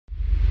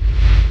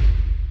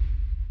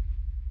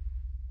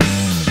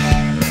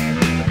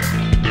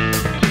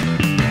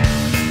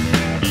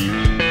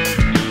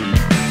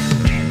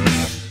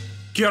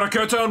Kia ora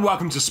koutou and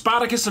welcome to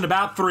Spartacus in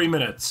about 3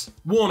 minutes.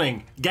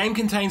 Warning, game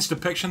contains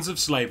depictions of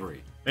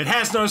slavery. It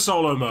has no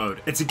solo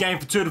mode, it's a game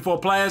for 2 to 4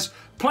 players,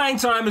 playing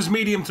time is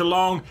medium to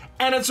long,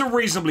 and it's a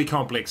reasonably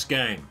complex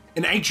game.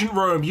 In ancient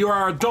Rome, you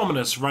are a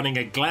dominus running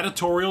a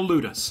gladiatorial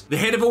ludus, the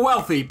head of a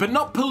wealthy but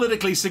not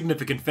politically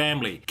significant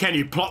family. Can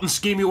you plot and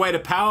scheme your way to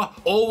power,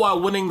 all while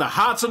winning the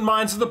hearts and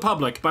minds of the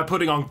public by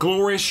putting on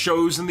glorious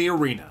shows in the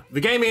arena? The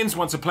game ends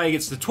once a player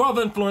gets to 12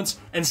 influence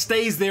and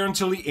stays there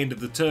until the end of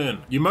the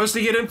turn. You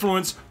mostly get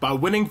influence by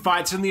winning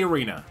fights in the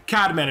arena.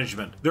 Card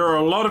management. There are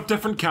a lot of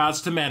different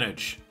cards to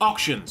manage.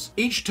 Auctions.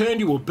 Each turn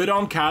you will bid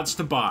on cards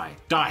to buy.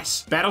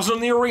 Dice. Battles in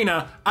the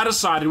arena are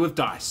decided with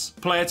dice.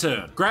 Play a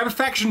turn. Grab a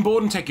faction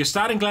board and take your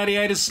starting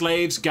gladiators,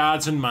 slaves,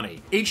 guards, and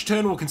money. Each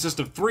turn will consist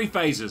of 3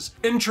 phases: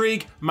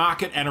 intrigue,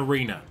 market, and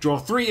arena. Draw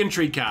 3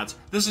 intrigue cards.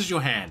 This is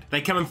your hand.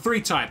 They come in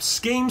 3 types: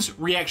 schemes,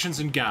 reactions,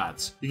 and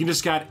guards. You can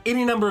discard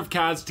any number of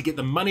cards to get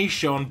the money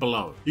shown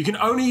below. You can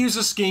only use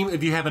a scheme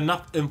if you have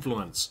enough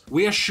influence.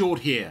 We are short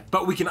here,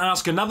 but we can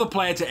ask another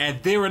player to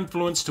add their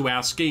influence to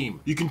our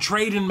scheme. You can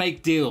trade and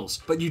make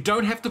deals, but you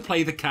don't have to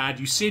play the card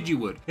you said you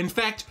would. In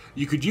fact,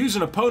 you could use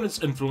an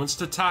opponent's influence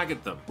to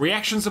target them.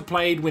 Reactions are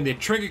played when their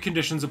trigger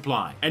conditions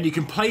apply, and you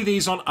can play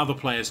these on other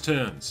players'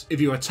 turns. If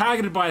you are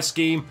targeted by a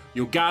scheme,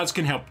 your guards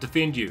can help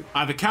defend you,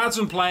 either cards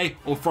in play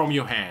or from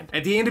your hand.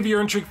 At the end of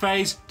your intrigue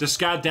phase,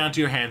 discard down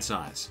to your hand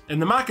size. In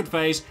the market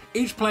phase,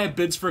 each player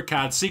bids for a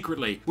card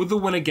secretly, with the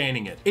winner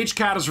gaining it. Each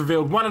card is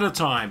revealed one at a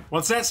time.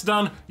 Once that's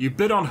done, you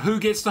bid on who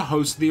gets to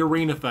host the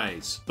arena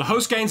phase. The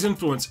host gains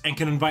influence and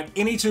can invite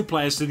any 2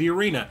 players to the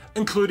arena,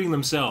 including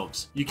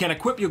themselves. You can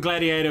equip your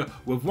gladiator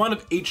with 1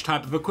 of each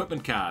type of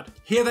equipment card.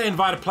 Here they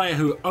invite a player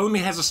who only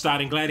has a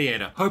starting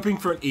gladiator, hoping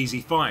for an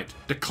easy fight.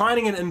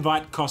 Declining an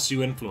invite costs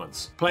you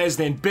influence. Players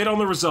then bet on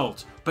the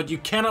result, but you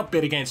cannot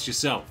bet against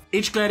yourself.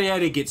 Each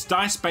gladiator gets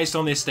dice based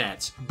on their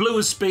stats. Blue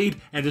is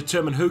speed and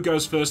determine who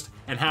goes first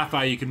and how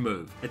far you can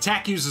move.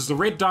 Attack uses the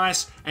red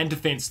dice and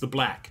defense the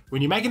black.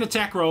 When you make an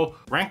attack roll,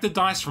 rank the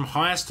dice from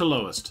highest to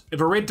lowest.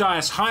 If a red die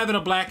is higher than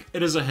a black,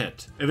 it is a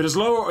hit. If it is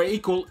lower or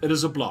equal, it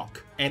is a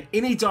block. And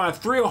any die of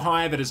 3 or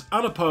higher that is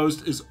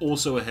unopposed is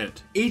also a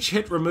hit. Each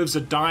hit removes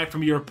a die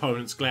from your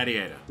opponent's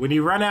gladiator. When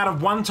you run out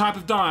of one type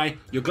of die,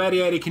 your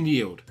gladiator can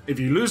yield. If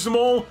you lose them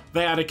all,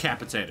 they are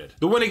decapitated.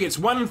 The winner gets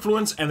 1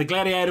 influence and the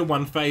gladiator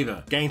 1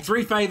 favor. Gain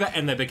 3 favor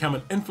and they become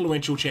an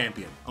influential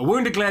champion. A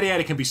wounded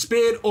gladiator can be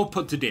spared or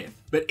put to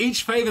death, but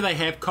each favor they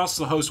have costs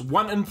the host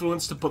 1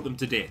 influence to put them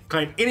to death.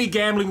 Claim any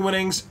gambling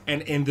winnings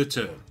and end the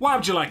turn. Why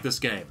would you like this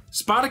game?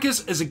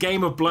 Spartacus is a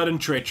game of blood and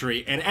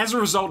treachery, and as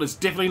a result it's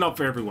definitely not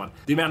for everyone.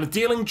 The amount of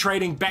dealing,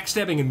 trading,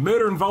 backstabbing, and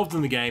murder involved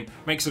in the game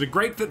makes it a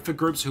great fit for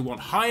groups who want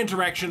high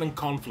interaction and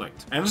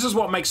conflict. And this is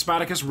what makes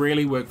Spartacus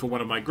really work for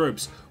one of my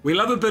groups. We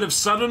love a bit of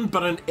sudden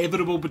but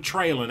inevitable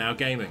betrayal in our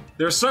gaming.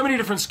 There are so many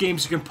different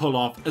schemes you can pull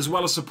off, as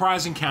well as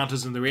surprise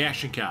encounters in the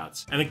reaction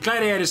cards. And the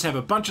gladiators have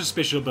a bunch of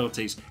special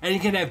abilities, and you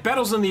can have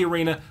battles in the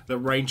arena that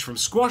range from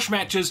squash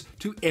matches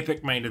to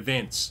epic main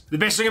events. The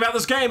best thing about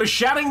this game is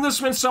shouting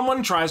this when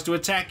someone tries to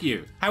attack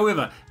you.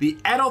 However, the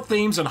adult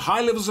themes and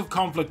high levels of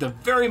conflict are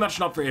very much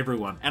not for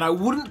everyone, and I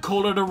wouldn't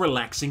call it a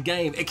relaxing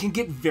game. It can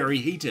get very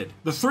heated.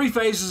 The 3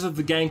 phases of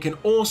the game can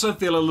also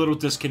feel a little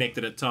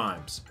disconnected at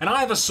times. And I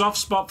have a soft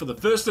spot for the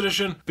first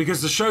edition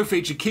because the show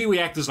featured Kiwi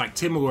actors like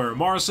Temuera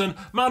Morrison,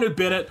 Manu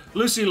Bennett,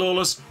 Lucy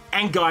Lawless,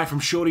 and Guy from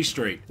Shorty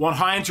Street. Want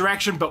high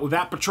interaction but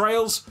without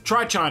betrayals?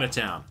 Try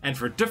Chinatown. And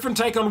for a different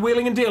take on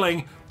wheeling and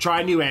dealing,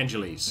 try New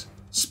Angeles.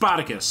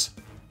 Spartacus.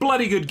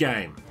 Bloody good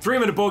game. 3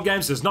 Minute Board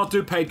Games does not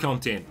do paid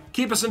content.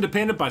 Keep us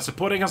independent by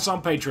supporting us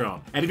on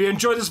Patreon. And if you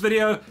enjoyed this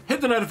video,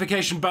 hit the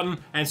notification button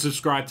and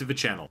subscribe to the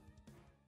channel.